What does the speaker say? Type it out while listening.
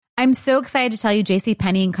I'm so excited to tell you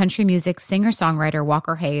JCPenney and country music singer-songwriter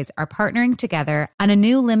Walker Hayes are partnering together on a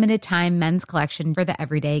new limited-time men's collection for the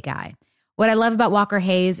everyday guy. What I love about Walker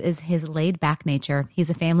Hayes is his laid-back nature.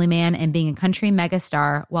 He's a family man, and being a country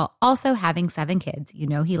megastar while also having 7 kids, you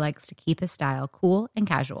know he likes to keep his style cool and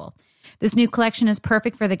casual. This new collection is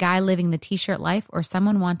perfect for the guy living the t-shirt life or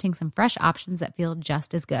someone wanting some fresh options that feel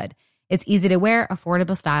just as good. It's easy to wear,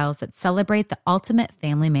 affordable styles that celebrate the ultimate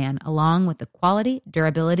family man, along with the quality,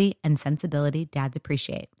 durability, and sensibility dads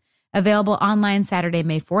appreciate. Available online Saturday,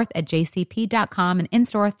 May 4th at jcp.com and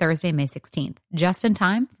in-store Thursday, May 16th. Just in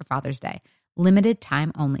time for Father's Day. Limited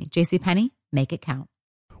time only. JCPenney, make it count.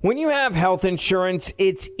 When you have health insurance,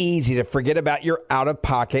 it's easy to forget about your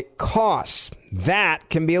out-of-pocket costs. That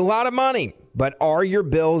can be a lot of money. But are your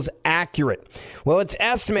bills accurate? Well, it's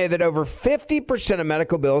estimated that over 50% of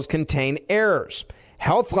medical bills contain errors.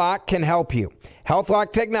 HealthLock can help you.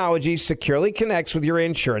 HealthLock technology securely connects with your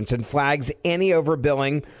insurance and flags any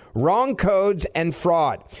overbilling, wrong codes, and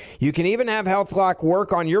fraud. You can even have HealthLock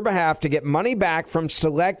work on your behalf to get money back from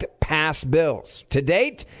select past bills. To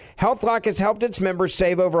date, HealthLock has helped its members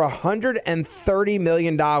save over $130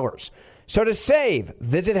 million. So to save,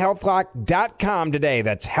 visit healthlock.com today.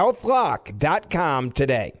 That's healthlock.com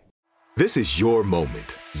today. This is your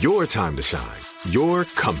moment, your time to shine, your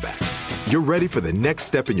comeback. You're ready for the next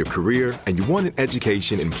step in your career, and you want an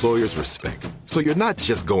education employers respect. So you're not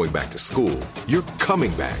just going back to school, you're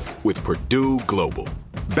coming back with Purdue Global.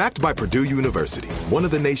 Backed by Purdue University, one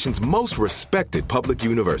of the nation's most respected public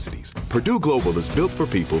universities, Purdue Global is built for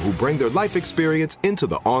people who bring their life experience into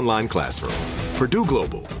the online classroom. Purdue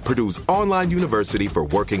Global, Purdue's online university for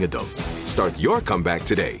working adults. Start your comeback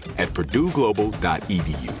today at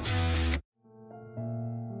purdueglobal.edu.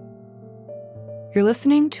 You're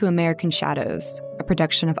listening to American Shadows, a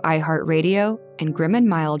production of iHeartRadio and Grim and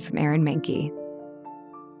Mild from Aaron Mahnke.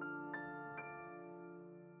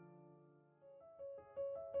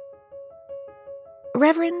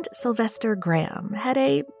 Reverend Sylvester Graham had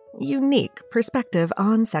a unique perspective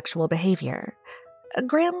on sexual behavior.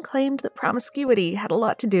 Graham claimed that promiscuity had a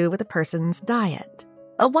lot to do with a person's diet.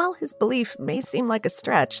 While his belief may seem like a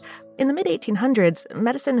stretch, in the mid-1800s,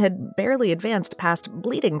 medicine had barely advanced past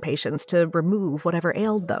bleeding patients to remove whatever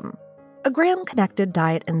ailed them. Graham connected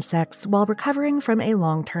diet and sex while recovering from a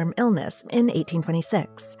long-term illness in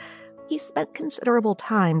 1826. He spent considerable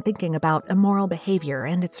time thinking about immoral behavior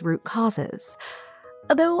and its root causes.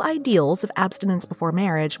 Though ideals of abstinence before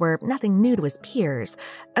marriage were nothing new to his peers,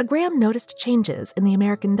 Graham noticed changes in the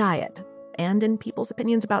American diet and in people's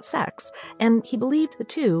opinions about sex, and he believed the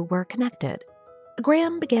two were connected.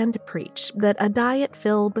 Graham began to preach that a diet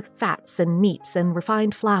filled with fats and meats and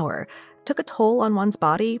refined flour took a toll on one's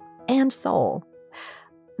body and soul.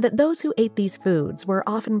 That those who ate these foods were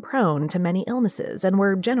often prone to many illnesses and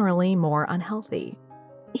were generally more unhealthy.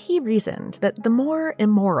 He reasoned that the more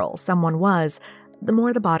immoral someone was, the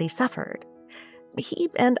more the body suffered. He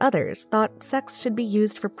and others thought sex should be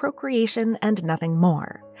used for procreation and nothing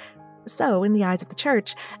more. So, in the eyes of the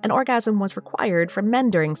church, an orgasm was required from men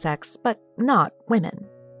during sex, but not women.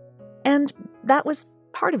 And that was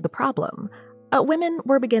part of the problem. Women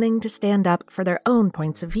were beginning to stand up for their own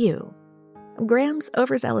points of view. Graham's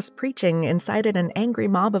overzealous preaching incited an angry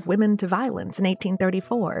mob of women to violence in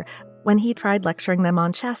 1834, when he tried lecturing them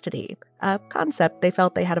on chastity, a concept they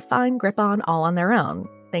felt they had a fine grip on all on their own.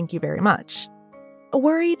 Thank you very much.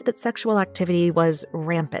 Worried that sexual activity was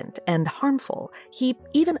rampant and harmful, he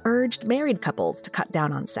even urged married couples to cut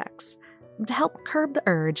down on sex. To help curb the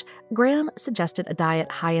urge, Graham suggested a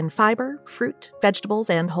diet high in fiber, fruit, vegetables,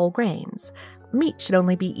 and whole grains. Meat should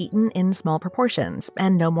only be eaten in small proportions,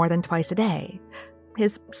 and no more than twice a day.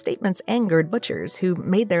 His statements angered butchers who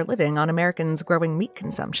made their living on Americans' growing meat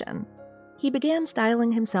consumption. He began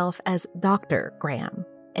styling himself as Dr. Graham,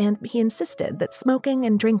 and he insisted that smoking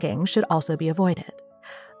and drinking should also be avoided.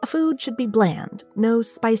 Food should be bland, no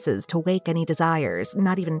spices to wake any desires,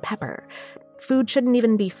 not even pepper. Food shouldn't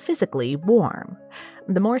even be physically warm.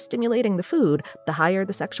 The more stimulating the food, the higher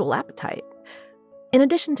the sexual appetite. In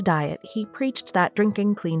addition to diet, he preached that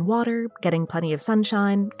drinking clean water, getting plenty of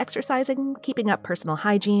sunshine, exercising, keeping up personal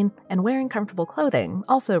hygiene, and wearing comfortable clothing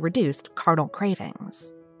also reduced carnal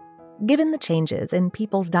cravings. Given the changes in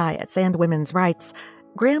people's diets and women's rights,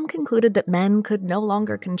 Graham concluded that men could no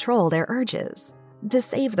longer control their urges. To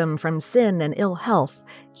save them from sin and ill health,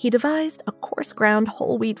 he devised a coarse-ground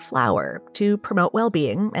whole wheat flour to promote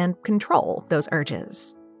well-being and control those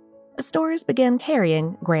urges. Stores began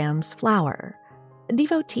carrying Graham's flour.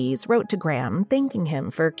 Devotees wrote to Graham thanking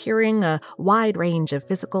him for curing a wide range of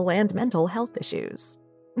physical and mental health issues.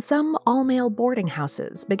 Some all-male boarding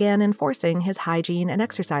houses began enforcing his hygiene and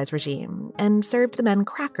exercise regime and served the men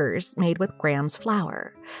crackers made with Graham's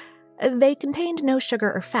flour. They contained no sugar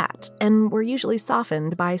or fat and were usually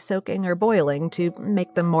softened by soaking or boiling to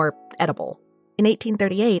make them more edible. In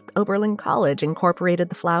 1838, Oberlin College incorporated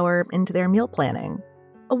the flour into their meal planning.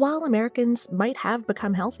 While Americans might have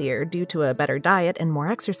become healthier due to a better diet and more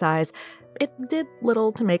exercise, it did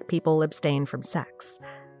little to make people abstain from sex.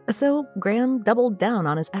 So Graham doubled down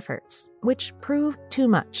on his efforts, which proved too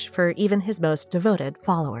much for even his most devoted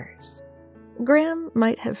followers. Graham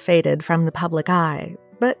might have faded from the public eye,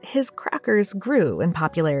 but his crackers grew in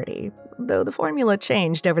popularity, though the formula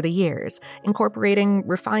changed over the years, incorporating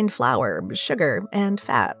refined flour, sugar, and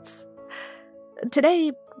fats.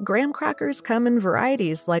 Today, graham crackers come in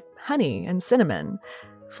varieties like honey and cinnamon,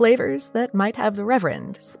 flavors that might have the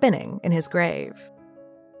Reverend spinning in his grave.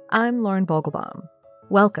 I'm Lauren Vogelbaum.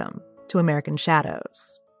 Welcome to American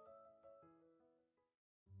Shadows.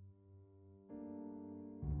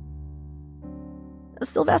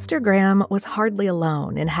 Sylvester Graham was hardly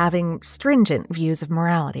alone in having stringent views of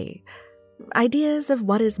morality. Ideas of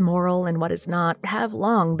what is moral and what is not have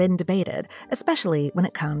long been debated, especially when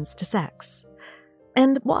it comes to sex.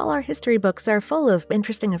 And while our history books are full of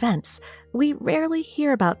interesting events, we rarely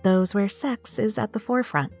hear about those where sex is at the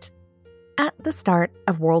forefront. At the start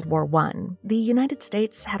of World War I, the United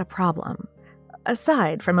States had a problem.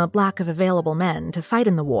 Aside from a lack of available men to fight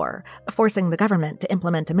in the war, forcing the government to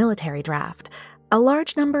implement a military draft, a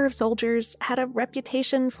large number of soldiers had a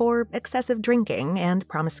reputation for excessive drinking and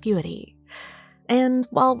promiscuity. And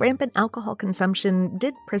while rampant alcohol consumption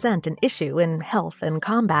did present an issue in health and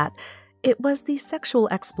combat, it was the sexual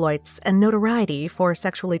exploits and notoriety for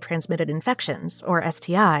sexually transmitted infections, or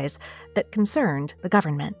STIs, that concerned the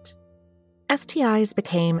government. STIs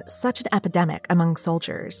became such an epidemic among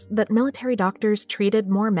soldiers that military doctors treated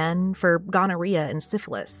more men for gonorrhea and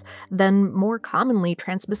syphilis than more commonly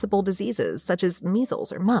transmissible diseases such as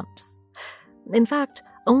measles or mumps. In fact,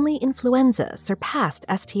 only influenza surpassed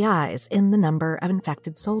STIs in the number of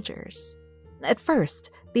infected soldiers. At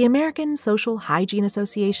first, the American Social Hygiene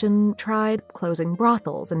Association tried closing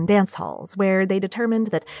brothels and dance halls where they determined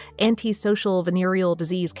that antisocial venereal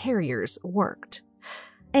disease carriers worked.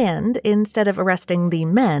 And instead of arresting the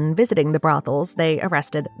men visiting the brothels, they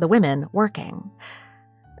arrested the women working.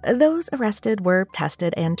 Those arrested were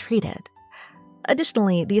tested and treated.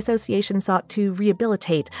 Additionally, the association sought to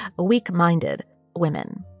rehabilitate weak-minded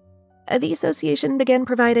women. The association began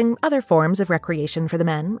providing other forms of recreation for the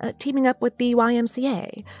men, teaming up with the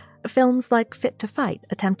YMCA. Films like Fit to Fight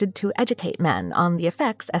attempted to educate men on the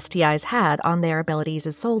effects STIs had on their abilities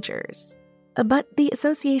as soldiers. But the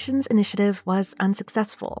association's initiative was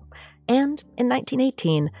unsuccessful, and in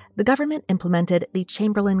 1918, the government implemented the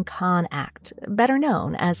Chamberlain-Cahn Act, better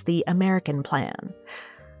known as the American Plan.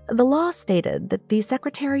 The law stated that the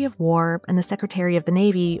Secretary of War and the Secretary of the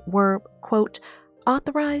Navy were, quote,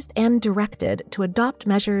 authorized and directed to adopt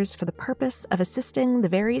measures for the purpose of assisting the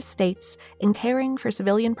various states in caring for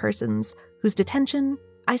civilian persons whose detention,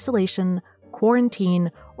 isolation,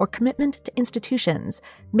 quarantine, or commitment to institutions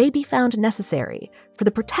may be found necessary for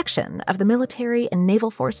the protection of the military and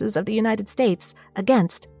naval forces of the United States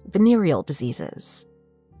against venereal diseases.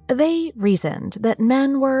 They reasoned that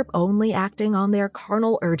men were only acting on their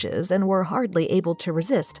carnal urges and were hardly able to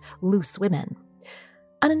resist loose women.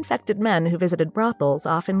 Uninfected men who visited brothels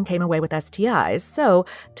often came away with STIs, so,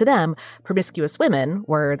 to them, promiscuous women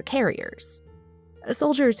were the carriers.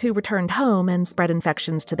 Soldiers who returned home and spread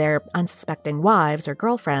infections to their unsuspecting wives or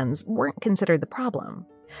girlfriends weren't considered the problem.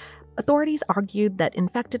 Authorities argued that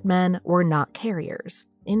infected men were not carriers.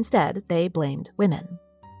 Instead, they blamed women.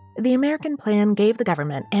 The American Plan gave the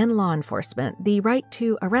government and law enforcement the right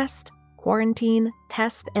to arrest, quarantine,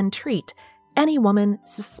 test, and treat any woman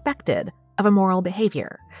suspected of immoral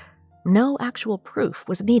behavior. No actual proof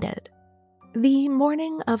was needed. The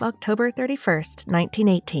morning of October 31st,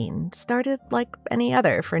 1918, started like any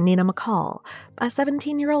other for Nina McCall, a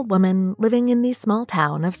 17-year-old woman living in the small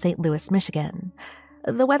town of St. Louis, Michigan.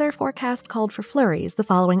 The weather forecast called for flurries the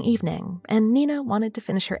following evening, and Nina wanted to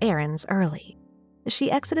finish her errands early.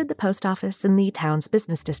 She exited the post office in the town's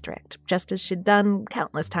business district, just as she'd done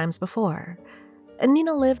countless times before.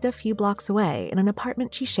 Nina lived a few blocks away in an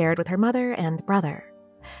apartment she shared with her mother and brother.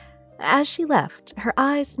 As she left, her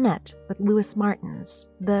eyes met with Louis Martins,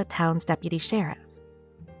 the town's deputy sheriff.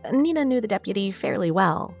 Nina knew the deputy fairly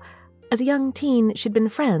well. As a young teen, she'd been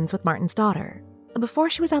friends with Martin's daughter. Before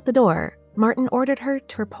she was out the door, Martin ordered her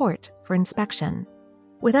to report for inspection.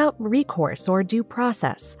 Without recourse or due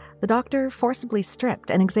process, the doctor forcibly stripped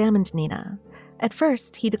and examined Nina. At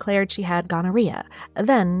first, he declared she had gonorrhea,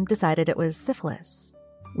 then decided it was syphilis.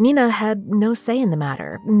 Nina had no say in the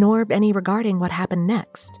matter, nor any regarding what happened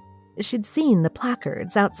next. She'd seen the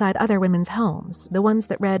placards outside other women's homes, the ones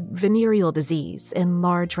that read venereal disease in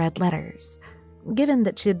large red letters. Given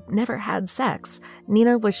that she'd never had sex,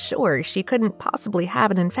 Nina was sure she couldn't possibly have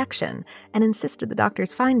an infection and insisted the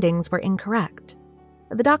doctor's findings were incorrect.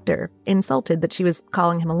 The doctor, insulted that she was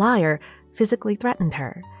calling him a liar, physically threatened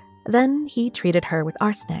her. Then he treated her with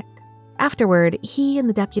arsenic. Afterward, he and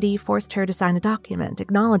the deputy forced her to sign a document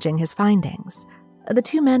acknowledging his findings. The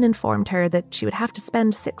two men informed her that she would have to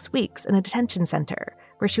spend 6 weeks in a detention center,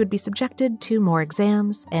 where she would be subjected to more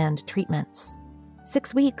exams and treatments.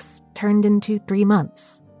 6 weeks turned into 3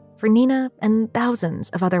 months. For Nina and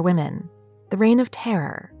thousands of other women, the reign of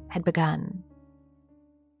terror had begun.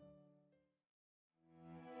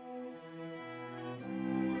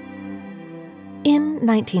 In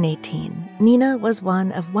 1918, Nina was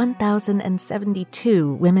one of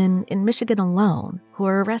 1,072 women in Michigan alone who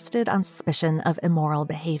were arrested on suspicion of immoral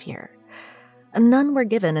behavior. None were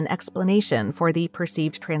given an explanation for the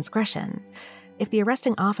perceived transgression. If the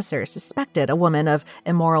arresting officer suspected a woman of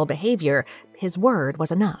immoral behavior, his word was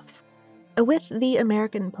enough. With the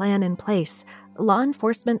American plan in place, law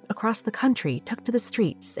enforcement across the country took to the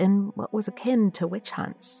streets in what was akin to witch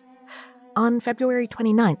hunts. On February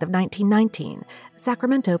 29th of 1919,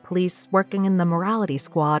 Sacramento police working in the Morality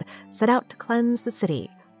Squad set out to cleanse the city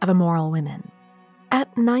of immoral women.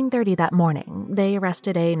 At 9:30 that morning, they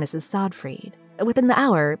arrested a Mrs. Sodfried. Within the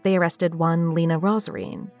hour, they arrested one Lena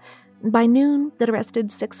Rosarine. By noon, they'd arrested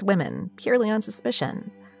 6 women, purely on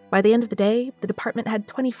suspicion. By the end of the day, the department had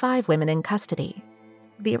 25 women in custody.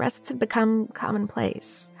 The arrests had become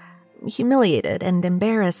commonplace. Humiliated and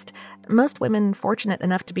embarrassed, most women fortunate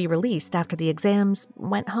enough to be released after the exams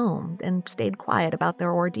went home and stayed quiet about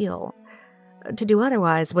their ordeal. To do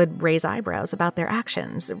otherwise would raise eyebrows about their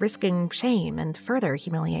actions, risking shame and further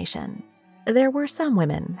humiliation. There were some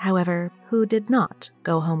women, however, who did not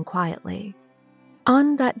go home quietly.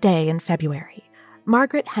 On that day in February,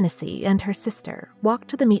 Margaret Hennessy and her sister walked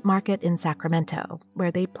to the meat market in Sacramento,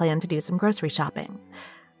 where they planned to do some grocery shopping.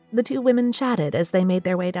 The two women chatted as they made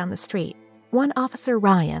their way down the street. One Officer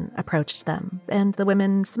Ryan approached them, and the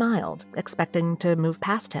women smiled, expecting to move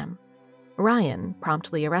past him. Ryan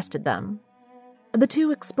promptly arrested them. The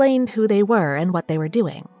two explained who they were and what they were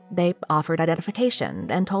doing. They offered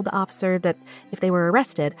identification and told the officer that if they were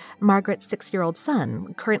arrested, Margaret's 6-year-old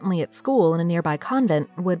son, currently at school in a nearby convent,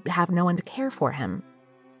 would have no one to care for him.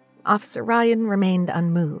 Officer Ryan remained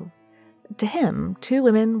unmoved. To him, 2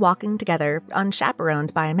 women walking together,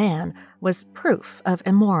 unchaperoned by a man, was proof of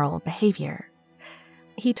immoral behavior.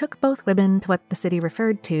 He took both women to what the city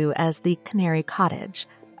referred to as the Canary Cottage,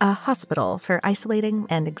 a hospital for isolating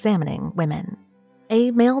and examining women.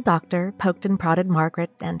 A male doctor poked and prodded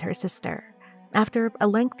Margaret and her sister. After a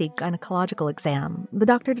lengthy gynecological exam, the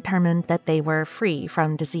doctor determined that they were free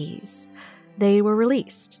from disease. They were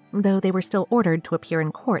released, though they were still ordered to appear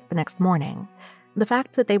in court the next morning. The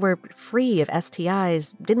fact that they were free of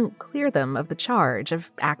STIs didn't clear them of the charge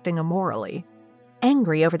of acting immorally.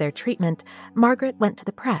 Angry over their treatment, Margaret went to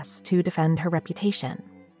the press to defend her reputation.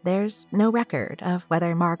 There's no record of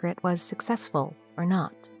whether Margaret was successful or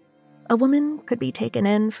not. A woman could be taken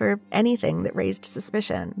in for anything that raised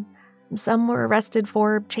suspicion. Some were arrested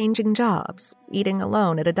for changing jobs, eating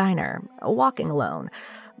alone at a diner, walking alone,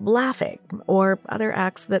 laughing, or other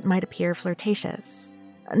acts that might appear flirtatious.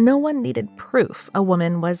 No one needed proof a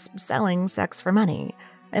woman was selling sex for money.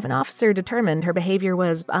 If an officer determined her behavior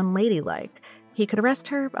was unladylike, he could arrest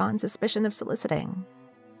her on suspicion of soliciting.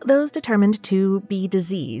 Those determined to be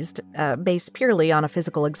diseased, based purely on a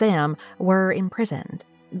physical exam, were imprisoned.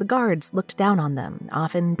 The guards looked down on them,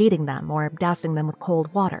 often beating them or dousing them with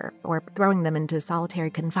cold water, or throwing them into solitary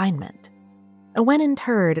confinement. When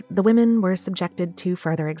interred, the women were subjected to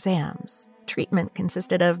further exams. Treatment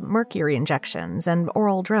consisted of mercury injections and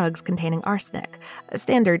oral drugs containing arsenic,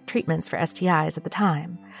 standard treatments for STIs at the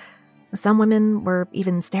time. Some women were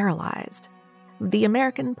even sterilized. The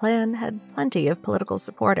American plan had plenty of political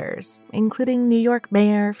supporters, including New York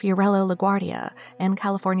Mayor Fiorello LaGuardia and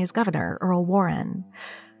California's Governor Earl Warren.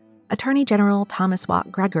 Attorney General Thomas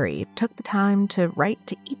Watt Gregory took the time to write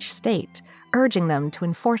to each state, urging them to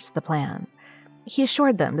enforce the plan. He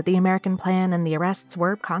assured them that the American plan and the arrests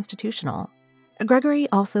were constitutional. Gregory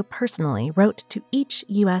also personally wrote to each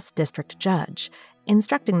U.S. district judge,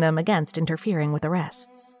 instructing them against interfering with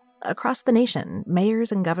arrests. Across the nation,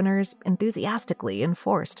 mayors and governors enthusiastically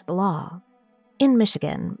enforced the law. In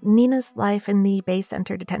Michigan, Nina's life in the Bay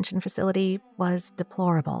Center detention facility was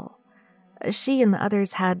deplorable. She and the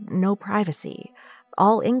others had no privacy.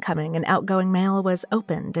 All incoming and outgoing mail was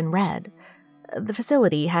opened and read. The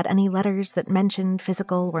facility had any letters that mentioned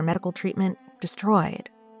physical or medical treatment destroyed.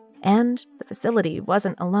 And the facility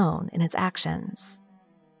wasn't alone in its actions.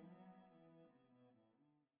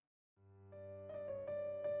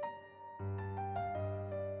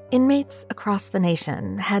 Inmates across the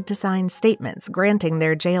nation had to sign statements granting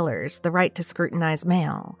their jailers the right to scrutinize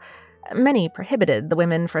mail. Many prohibited the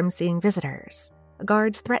women from seeing visitors.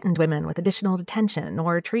 Guards threatened women with additional detention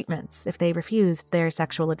or treatments if they refused their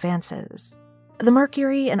sexual advances. The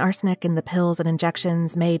mercury and arsenic in the pills and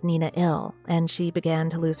injections made Nina ill, and she began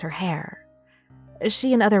to lose her hair.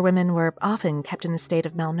 She and other women were often kept in a state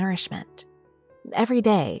of malnourishment. Every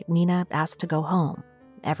day, Nina asked to go home.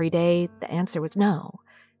 Every day, the answer was no.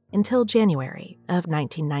 Until January of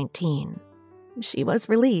 1919. She was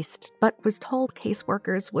released, but was told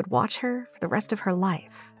caseworkers would watch her for the rest of her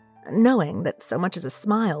life. Knowing that so much as a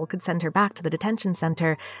smile could send her back to the detention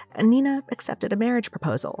center, Nina accepted a marriage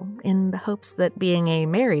proposal in the hopes that being a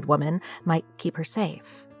married woman might keep her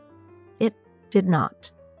safe. It did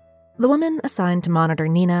not. The woman assigned to monitor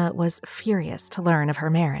Nina was furious to learn of her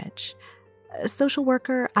marriage. Social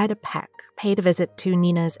worker Ida Peck paid a visit to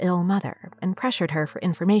Nina's ill mother and pressured her for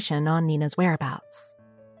information on Nina's whereabouts.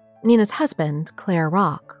 Nina's husband, Claire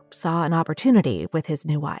Rock, saw an opportunity with his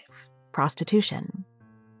new wife, prostitution.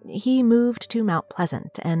 He moved to Mount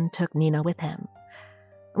Pleasant and took Nina with him.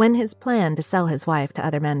 When his plan to sell his wife to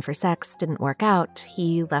other men for sex didn't work out,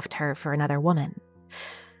 he left her for another woman.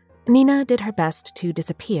 Nina did her best to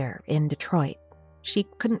disappear in Detroit. She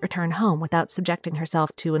couldn't return home without subjecting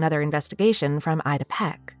herself to another investigation from Ida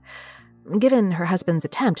Peck. Given her husband's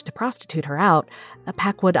attempt to prostitute her out,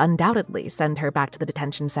 Peck would undoubtedly send her back to the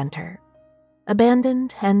detention center.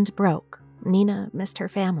 Abandoned and broke, Nina missed her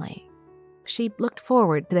family. She looked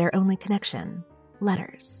forward to their only connection,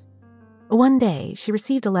 letters. One day, she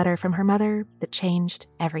received a letter from her mother that changed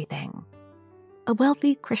everything. A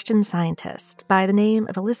wealthy Christian scientist by the name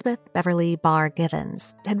of Elizabeth Beverly Barr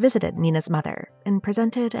Givens had visited Nina's mother and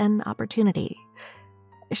presented an opportunity.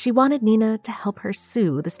 She wanted Nina to help her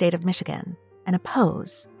sue the state of Michigan and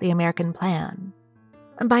oppose the American plan.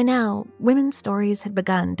 By now, women's stories had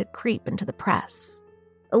begun to creep into the press.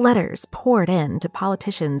 Letters poured in to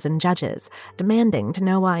politicians and judges, demanding to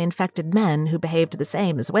know why infected men who behaved the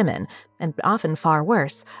same as women, and often far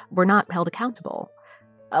worse, were not held accountable.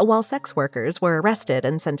 While sex workers were arrested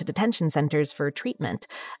and sent to detention centers for treatment,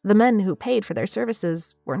 the men who paid for their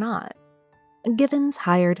services were not. Givens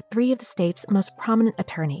hired 3 of the state's most prominent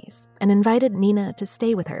attorneys and invited Nina to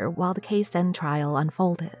stay with her while the case and trial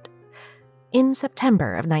unfolded. In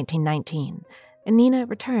September of 1919, Nina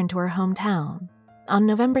returned to her hometown. On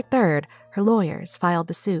November 3rd, her lawyers filed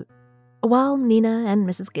the suit. While Nina and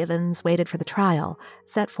Mrs. Givens waited for the trial,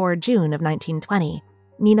 set for June of 1920,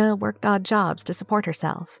 Nina worked odd jobs to support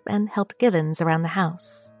herself and helped Givens around the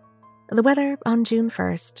house. The weather on June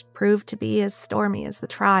 1st proved to be as stormy as the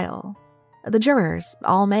trial. The jurors,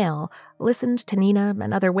 all male, listened to Nina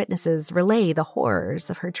and other witnesses relay the horrors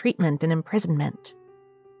of her treatment and imprisonment.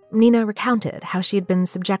 Nina recounted how she had been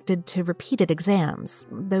subjected to repeated exams,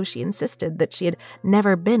 though she insisted that she had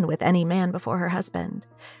never been with any man before her husband.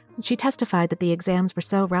 She testified that the exams were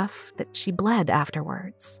so rough that she bled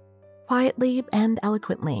afterwards. Quietly and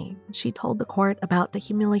eloquently, she told the court about the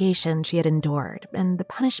humiliation she had endured and the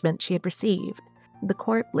punishment she had received. The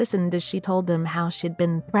court listened as she told them how she had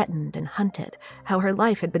been threatened and hunted, how her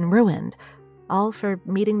life had been ruined, all for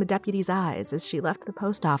meeting the deputy's eyes as she left the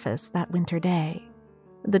post office that winter day.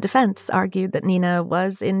 The defense argued that Nina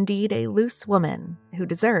was indeed a loose woman who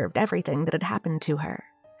deserved everything that had happened to her.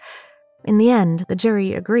 In the end, the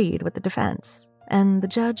jury agreed with the defense, and the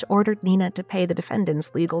judge ordered Nina to pay the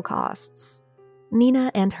defendant's legal costs.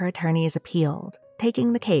 Nina and her attorneys appealed,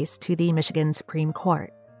 taking the case to the Michigan Supreme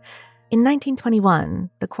Court. In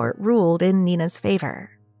 1921, the court ruled in Nina's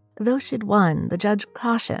favor. Though she'd won, the judge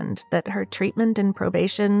cautioned that her treatment and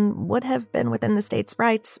probation would have been within the state's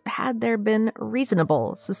rights had there been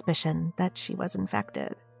reasonable suspicion that she was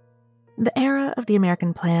infected. The era of the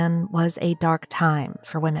American plan was a dark time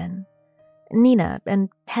for women. Nina and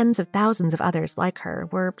tens of thousands of others like her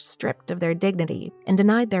were stripped of their dignity and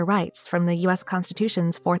denied their rights from the U.S.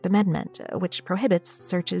 Constitution's Fourth Amendment, which prohibits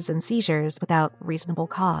searches and seizures without reasonable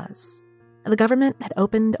cause. The government had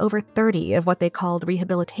opened over 30 of what they called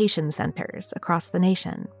rehabilitation centers across the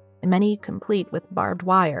nation, many complete with barbed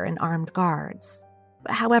wire and armed guards.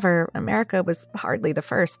 However, America was hardly the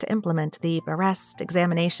first to implement the arrest,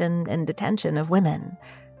 examination, and detention of women.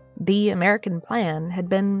 The American plan had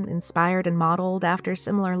been inspired and modeled after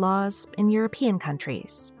similar laws in European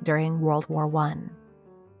countries during World War I.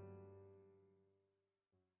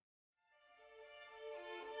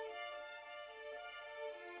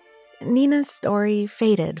 Nina's story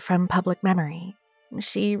faded from public memory.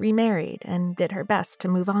 She remarried and did her best to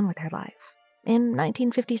move on with her life. In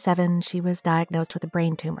 1957, she was diagnosed with a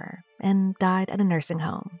brain tumor and died at a nursing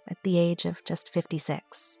home at the age of just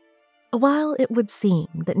 56. While it would seem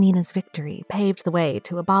that Nina's victory paved the way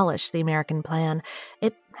to abolish the American Plan,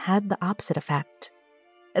 it had the opposite effect.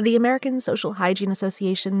 The American Social Hygiene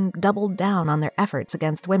Association doubled down on their efforts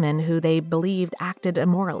against women who they believed acted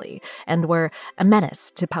immorally and were a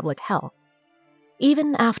menace to public health.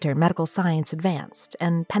 Even after medical science advanced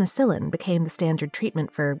and penicillin became the standard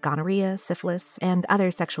treatment for gonorrhea, syphilis, and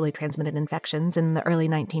other sexually transmitted infections in the early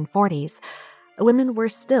 1940s, women were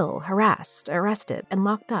still harassed, arrested, and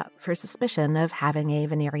locked up for suspicion of having a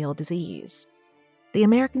venereal disease. The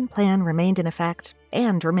American Plan remained in effect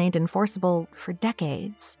and remained enforceable for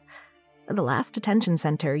decades. The last detention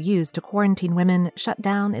center used to quarantine women shut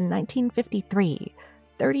down in 1953,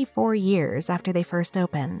 34 years after they first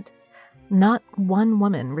opened. Not one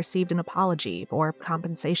woman received an apology or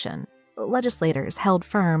compensation. Legislators held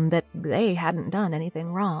firm that they hadn't done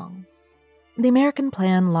anything wrong. The American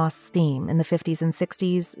Plan lost steam in the 50s and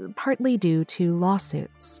 60s, partly due to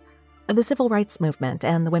lawsuits. The civil rights movement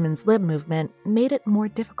and the women's lib movement made it more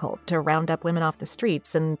difficult to round up women off the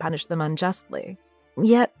streets and punish them unjustly.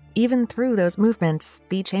 Yet, even through those movements,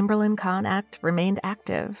 the Chamberlain-Cahn Act remained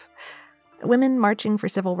active. Women marching for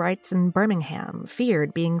civil rights in Birmingham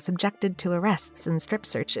feared being subjected to arrests and strip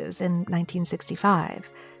searches in 1965,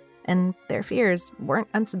 and their fears weren't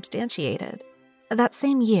unsubstantiated. That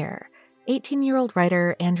same year, 18-year-old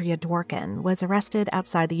writer Andrea Dworkin was arrested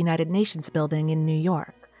outside the United Nations building in New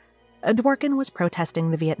York. Dworkin was protesting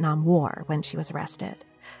the Vietnam War when she was arrested.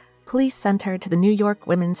 Police sent her to the New York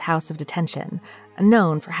Women's House of Detention,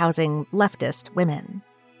 known for housing leftist women.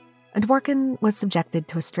 Dworkin was subjected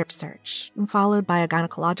to a strip search, followed by a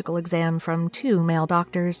gynecological exam from 2 male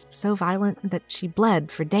doctors so violent that she bled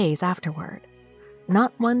for days afterward.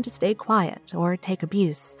 Not one to stay quiet or take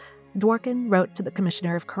abuse, Dworkin wrote to the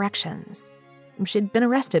Commissioner of Corrections. She'd been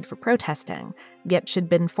arrested for protesting, yet she'd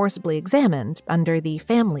been forcibly examined under the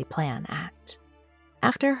Family Plan Act.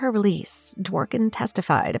 After her release, Dworkin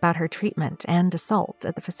testified about her treatment and assault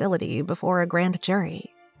at the facility before a grand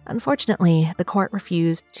jury. Unfortunately, the court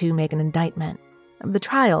refused to make an indictment. The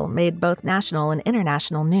trial made both national and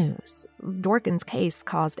international news. Dworkin's case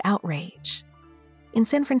caused outrage. In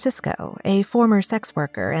San Francisco, a former sex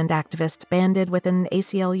worker and activist banded with an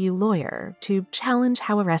ACLU lawyer to challenge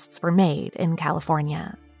how arrests were made in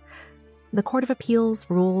California. The Court of Appeals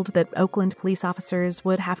ruled that Oakland police officers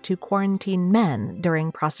would have to quarantine men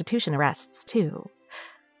during prostitution arrests, too.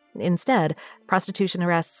 Instead, prostitution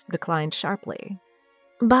arrests declined sharply.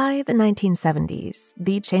 By the 1970s,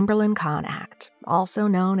 the Chamberlain-Cahn Act, also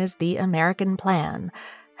known as the American Plan,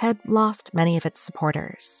 had lost many of its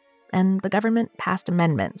supporters, and the government passed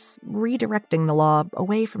amendments redirecting the law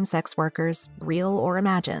away from sex workers, real or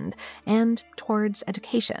imagined, and towards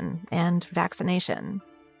education and vaccination.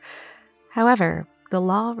 However, the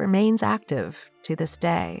law remains active to this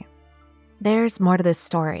day. There's more to this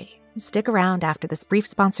story. Stick around after this brief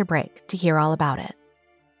sponsor break to hear all about it.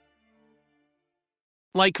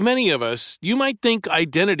 Like many of us, you might think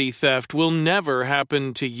identity theft will never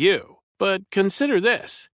happen to you. But consider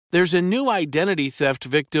this. There's a new identity theft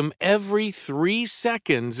victim every 3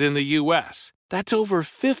 seconds in the U.S. That's over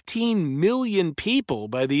 15 million people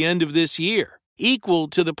by the end of this year, equal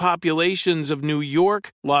to the populations of New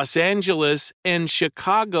York, Los Angeles, and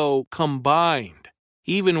Chicago combined.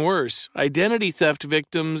 Even worse, identity theft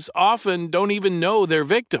victims often don't even know they're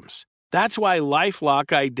victims. That's why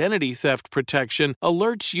LifeLock Identity Theft Protection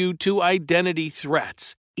alerts you to identity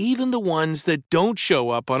threats, even the ones that don't show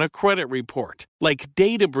up on a credit report, like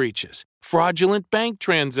data breaches, fraudulent bank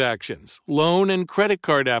transactions, loan and credit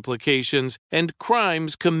card applications, and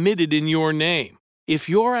crimes committed in your name. If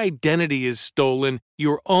your identity is stolen,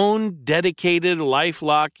 your own dedicated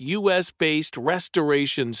LifeLock U.S.-based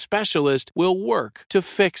restoration specialist will work to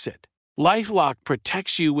fix it. LifeLock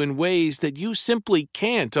protects you in ways that you simply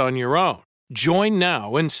can't on your own. Join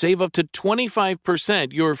now and save up to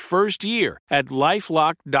 25% your first year at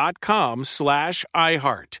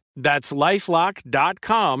LifeLock.com/iHeart. That's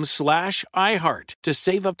LifeLock.com/iHeart to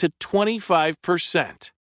save up to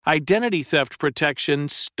 25%. Identity theft protection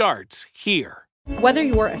starts here. Whether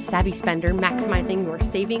you're a savvy spender maximizing your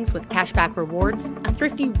savings with cashback rewards, a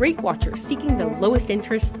thrifty rate watcher seeking the lowest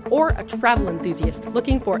interest, or a travel enthusiast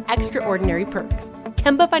looking for extraordinary perks,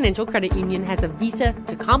 Kemba Financial Credit Union has a visa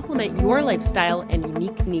to complement your lifestyle and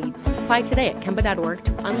unique needs. Apply today at Kemba.org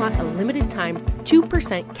to unlock a limited-time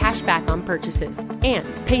 2% cash back on purchases and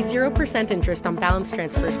pay 0% interest on balance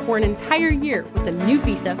transfers for an entire year with a new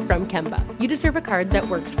visa from Kemba. You deserve a card that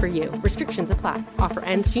works for you. Restrictions apply. Offer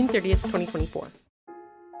ends June 30th, 2024.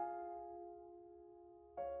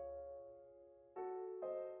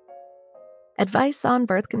 Advice on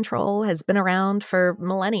birth control has been around for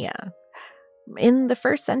millennia. In the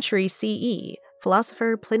 1st century CE,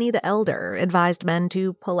 philosopher Pliny the Elder advised men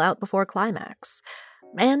to pull out before climax.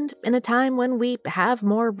 And in a time when we have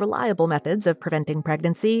more reliable methods of preventing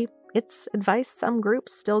pregnancy, it's advice some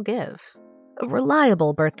groups still give.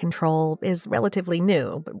 Reliable birth control is relatively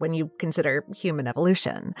new when you consider human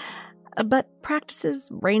evolution. But practices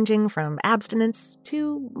ranging from abstinence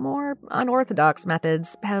to more unorthodox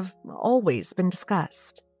methods have always been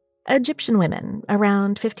discussed. Egyptian women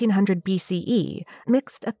around 1500 BCE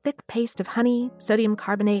mixed a thick paste of honey, sodium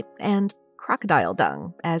carbonate, and crocodile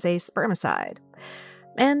dung as a spermicide.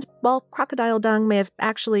 And while crocodile dung may have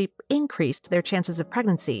actually increased their chances of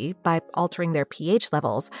pregnancy by altering their pH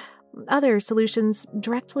levels, other solutions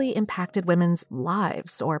directly impacted women's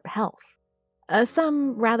lives or health.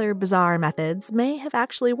 Some rather bizarre methods may have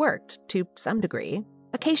actually worked to some degree.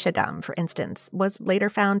 Acacia gum, for instance, was later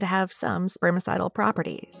found to have some spermicidal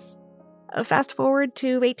properties. Fast forward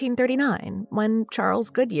to 1839, when Charles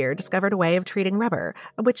Goodyear discovered a way of treating rubber,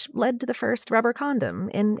 which led to the first rubber condom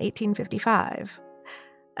in 1855.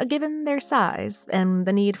 Given their size and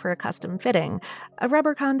the need for a custom fitting,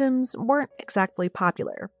 rubber condoms weren't exactly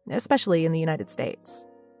popular, especially in the United States.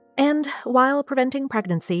 And while preventing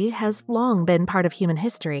pregnancy has long been part of human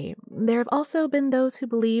history, there have also been those who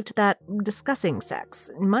believed that discussing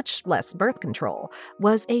sex, much less birth control,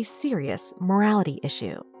 was a serious morality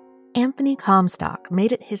issue. Anthony Comstock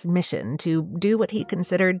made it his mission to do what he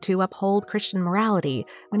considered to uphold Christian morality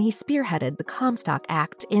when he spearheaded the Comstock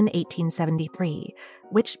Act in 1873,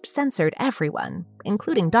 which censored everyone,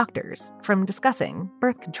 including doctors, from discussing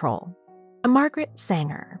birth control. Margaret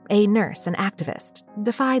Sanger, a nurse and activist,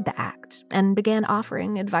 defied the act and began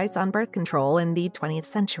offering advice on birth control in the 20th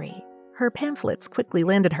century. Her pamphlets quickly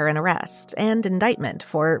landed her an arrest and indictment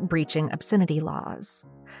for breaching obscenity laws.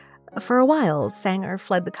 For a while, Sanger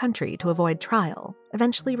fled the country to avoid trial,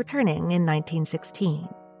 eventually returning in 1916.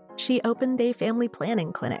 She opened a family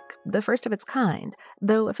planning clinic, the first of its kind,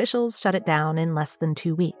 though officials shut it down in less than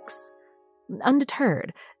 2 weeks.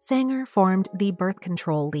 Undeterred, Sanger formed the Birth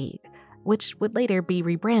Control League, which would later be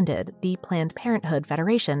rebranded the Planned Parenthood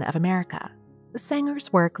Federation of America.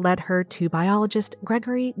 Sanger's work led her to biologist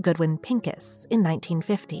Gregory Goodwin Pincus in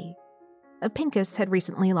 1950. Pincus had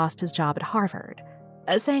recently lost his job at Harvard.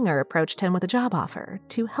 Sanger approached him with a job offer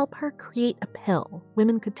to help her create a pill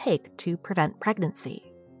women could take to prevent pregnancy.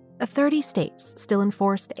 30 states still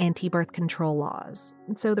enforced anti-birth control laws,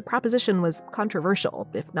 so the proposition was controversial,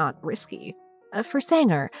 if not risky. For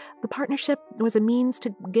Sanger, the partnership was a means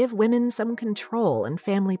to give women some control in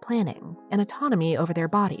family planning and autonomy over their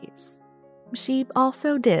bodies. She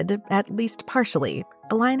also did, at least partially,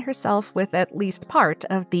 align herself with at least part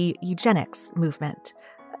of the eugenics movement,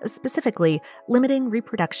 specifically limiting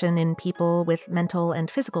reproduction in people with mental and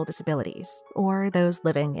physical disabilities, or those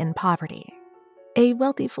living in poverty. A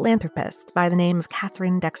wealthy philanthropist by the name of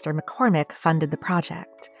Catherine Dexter McCormick funded the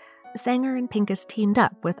project. Sanger and Pincus teamed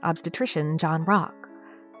up with obstetrician John Rock.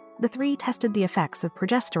 The three tested the effects of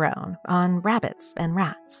progesterone on rabbits and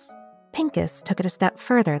rats. Pincus took it a step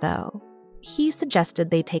further, though. He suggested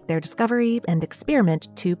they take their discovery and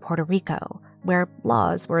experiment to Puerto Rico, where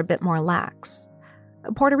laws were a bit more lax.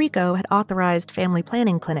 Puerto Rico had authorized family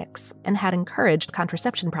planning clinics and had encouraged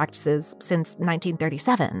contraception practices since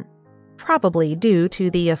 1937. Probably due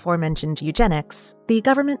to the aforementioned eugenics, the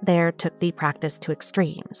government there took the practice to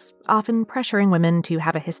extremes, often pressuring women to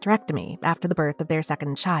have a hysterectomy after the birth of their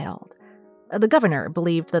second child. The governor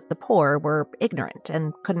believed that the poor were ignorant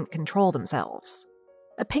and couldn't control themselves.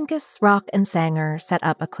 Pincus, Rock, and Sanger set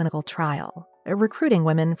up a clinical trial, recruiting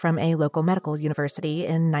women from a local medical university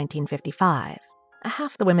in 1955.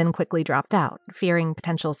 Half the women quickly dropped out, fearing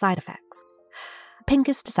potential side effects.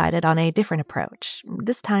 Pincus decided on a different approach,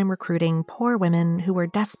 this time recruiting poor women who were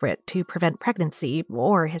desperate to prevent pregnancy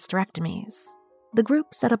or hysterectomies. The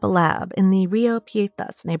group set up a lab in the Rio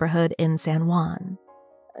Piedras neighborhood in San Juan.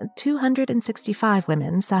 265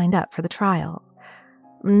 women signed up for the trial.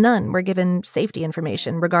 None were given safety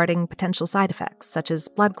information regarding potential side effects such as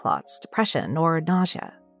blood clots, depression, or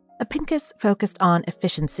nausea. Pincus focused on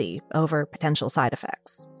efficiency over potential side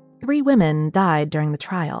effects. 3 women died during the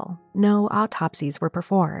trial. No autopsies were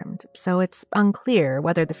performed, so it's unclear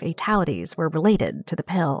whether the fatalities were related to the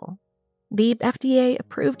pill. The FDA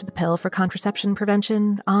approved the pill for contraception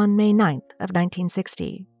prevention on May 9th of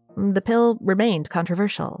 1960. The pill remained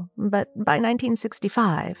controversial, but by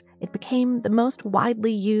 1965, it became the most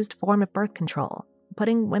widely used form of birth control,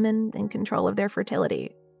 putting women in control of their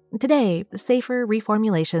fertility. Today, safer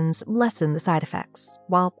reformulations lessen the side effects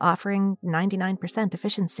while offering 99%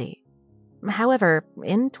 efficiency. However,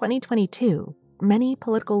 in 2022, many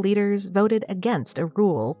political leaders voted against a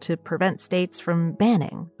rule to prevent states from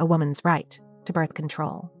banning a woman's right to birth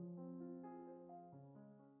control.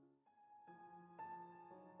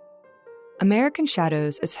 American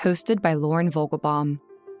Shadows is hosted by Lauren Vogelbaum.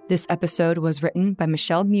 This episode was written by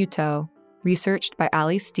Michelle Muto, researched by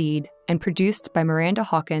Ali Steed, and produced by Miranda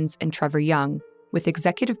Hawkins and Trevor Young, with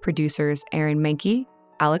executive producers Aaron Mahnke,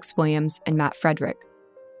 Alex Williams, and Matt Frederick.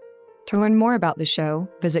 To learn more about the show,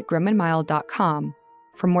 visit grimandmild.com.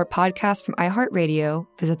 For more podcasts from iHeartRadio,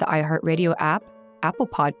 visit the iHeartRadio app, Apple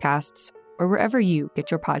Podcasts, or wherever you get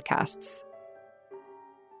your podcasts.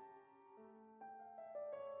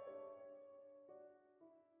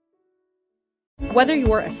 Whether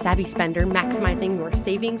you're a savvy spender maximizing your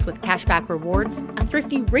savings with cashback rewards, a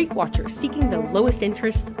thrifty rate watcher seeking the lowest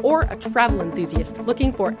interest, or a travel enthusiast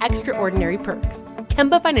looking for extraordinary perks,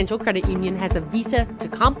 Kemba Financial Credit Union has a visa to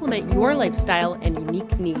complement your lifestyle and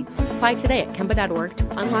unique needs. Apply today at Kemba.org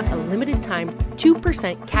to unlock a limited-time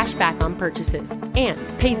 2% cash back on purchases and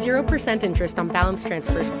pay 0% interest on balance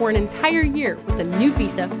transfers for an entire year with a new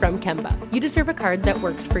visa from Kemba. You deserve a card that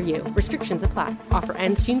works for you. Restrictions apply. Offer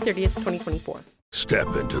ends June 30th, 2024.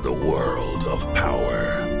 Step into the world of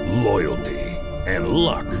power, loyalty, and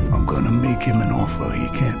luck. I'm gonna make him an offer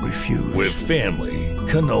he can't refuse. With family,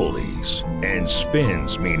 cannolis, and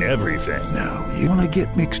spins mean everything. Now, you wanna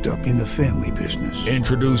get mixed up in the family business.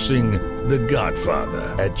 Introducing The Godfather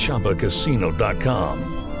at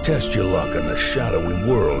ChumbaCasino.com. Test your luck in the shadowy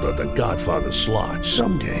world of The Godfather slot.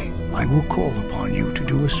 Someday, I will call upon you to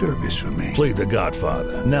do a service for me. Play The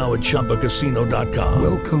Godfather, now at ChumbaCasino.com.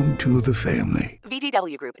 Welcome to the family.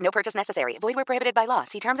 VGW Group. No purchase necessary. Void where prohibited by law.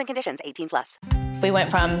 See terms and conditions. 18+. We went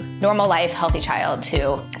from normal life, healthy child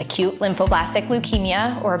to acute lymphoblastic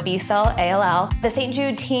leukemia, or B-cell ALL. The St.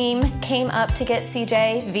 Jude team came up to get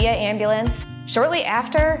CJ via ambulance. Shortly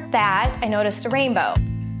after that, I noticed a rainbow.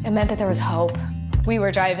 It meant that there was hope. We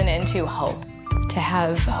were driving into hope. To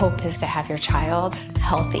have hope is to have your child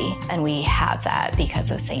healthy, and we have that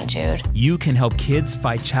because of St. Jude. You can help kids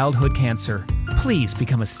fight childhood cancer. Please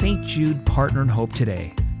become a St. Jude Partner in Hope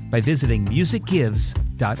today by visiting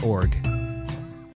musicgives.org.